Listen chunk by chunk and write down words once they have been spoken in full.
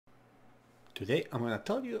Today I'm going to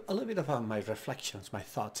tell you a little bit about my reflections, my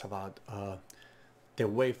thoughts about the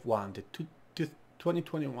Wave 1, the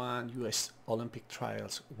 2021 US Olympic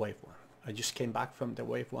Trials Wave 1. I just came back from the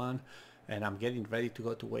Wave 1 and I'm getting ready to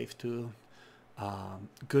go to Wave 2.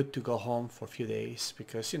 Good to go home for a few days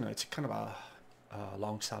because, it's kind of a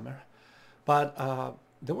long summer. But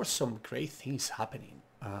there were some great things happening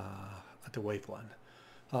at the Wave 1.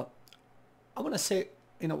 I want to say,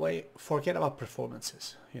 in a way, forget about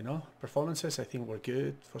performances. Performances I think were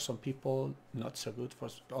good for some people, not so good for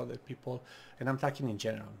other people, and I'm talking in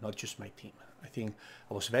general, not just my team. I think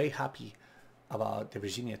I was very happy about the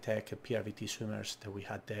Virginia Tech and PRVT swimmers that we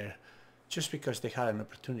had there, just because they had an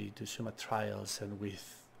opportunity to swim at trials, and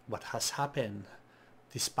with what has happened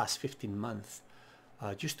this past 15 months,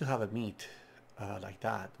 just to have a meet like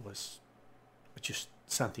that was just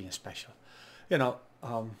something special.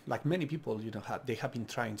 Like many people, they have been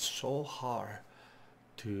trying so hard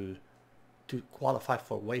to qualify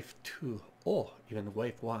for Wave 2 or even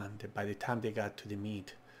Wave 1 that by the time they got to the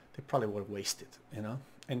meet, they probably were wasted,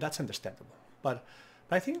 and that's understandable. But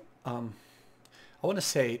I think I want to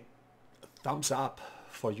say thumbs up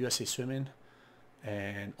for USA Swimming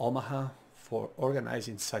and Omaha for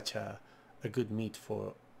organizing such a good meet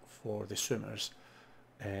for the swimmers,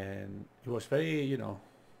 and it was very,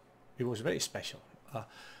 it was very special.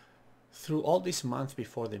 Through all this month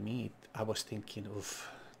before the meet, I was thinking, oof,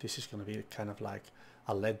 this is going to be kind of like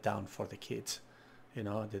a letdown for the kids,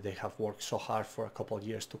 that they have worked so hard for a couple of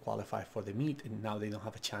years to qualify for the meet, and now they don't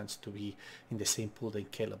have a chance to be in the same pool than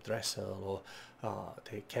Caleb Dressel or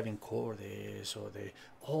the Kevin Cordes or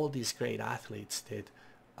all these great athletes that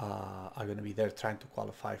are going to be there trying to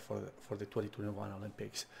qualify for the 2021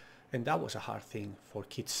 Olympics. And that was a hard thing for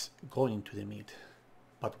kids going into the meet.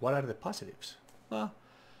 But what are the positives? Well,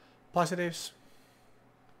 positives,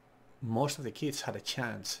 most of the kids had a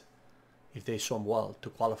chance, if they swim well, to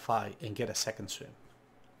qualify and get a second swim.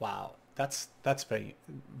 Wow, that's very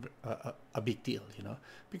a big deal,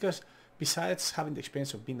 because besides having the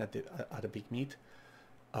experience of being at a big meet,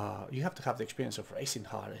 you have to have the experience of racing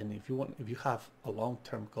hard. And if you have a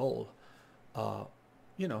long-term goal,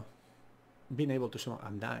 being able to swim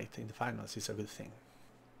at night in the finals is a good thing.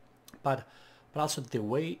 But also the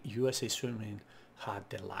way USA Swimming had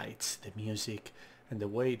the lights, the music, and the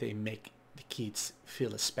way they make the kids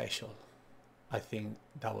feel special, I think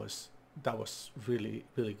that was really,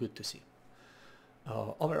 really good to see.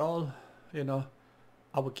 Overall,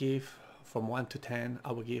 I would give from 1 to 10,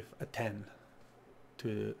 I would give a 10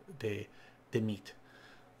 to the meet.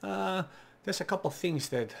 There's a couple things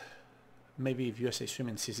that maybe if USA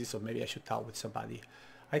Swimming sees this, or maybe I should talk with somebody.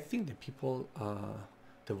 I think the people,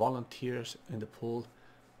 the volunteers in the pool,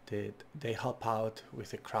 that they help out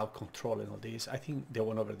with the crowd control and all this, I think they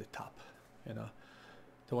went over the top.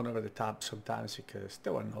 They went over the top sometimes because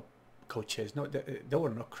there were no coaches, there were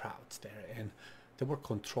no crowds there, and they were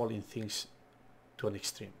controlling things to an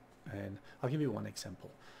extreme. And I'll give you one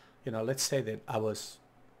example. Let's say that I was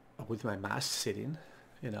with my mask sitting,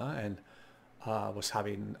 and I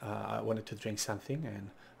wanted to drink something, and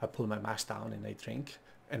I pull my mask down and I drink,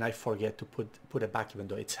 and I forget to put it back, even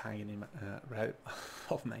though it's hanging in right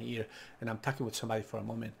off my ear, and I'm talking with somebody for a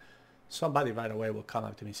moment. Somebody right away will come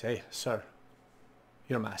up to me and say, "Hey, sir,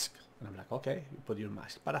 your mask." And I'm like, "Okay, you put your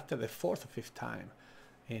mask." But after the fourth or fifth time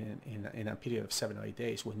in a period of 7 or 8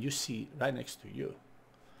 days, when you see right next to you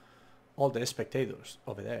all the spectators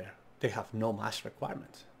over there, they have no mask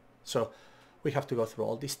requirements. So we have to go through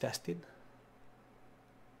all this testing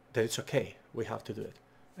that it's okay, we have to do it.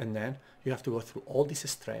 And then you have to go through all this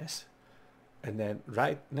stress, and then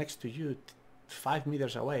right next to you, 5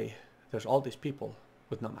 meters away, there's all these people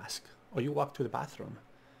with no mask. Or you walk to the bathroom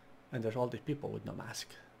and there's all these people with no mask.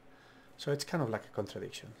 So it's kind of like a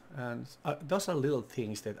contradiction. And those are little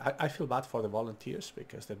things that I feel bad for the volunteers,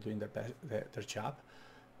 because they're doing their job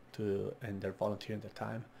and they're volunteering their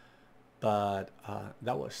time. But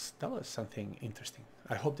that was something interesting.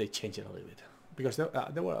 I hope they change it a little bit, because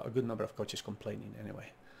there were a good number of coaches complaining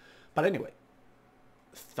anyway. But anyway,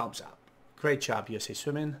 thumbs up. Great job, USA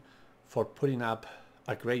Swimming, for putting up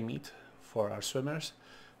a great meet for our swimmers,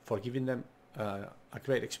 for giving them a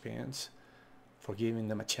great experience, for giving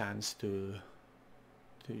them a chance to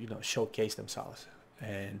showcase themselves.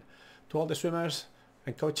 And to all the swimmers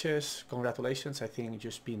and coaches, congratulations. I think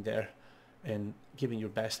just being there and giving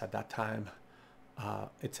your best at that time,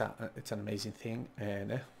 it's an amazing thing.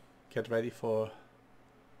 And get ready for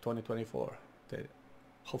 2024.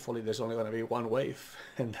 Hopefully there's only going to be one wave,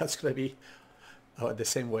 and that's going to be the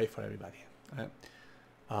same wave for everybody.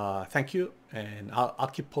 Thank you, and I'll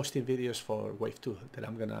keep posting videos for Wave 2 that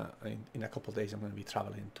I'm gonna, in a couple of days, I'm gonna be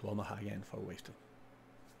traveling to Omaha again for Wave 2.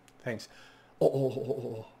 Thanks.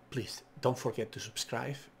 Oh, please don't forget to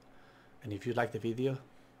subscribe, and if you like the video,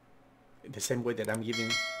 the same way that I'm giving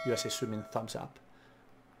USA Swimming thumbs up,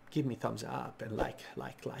 give me thumbs up and like.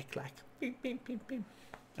 Bing, bing, bing, bing.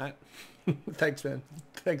 All right. Thanks, man.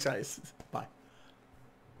 Thanks, guys. Bye.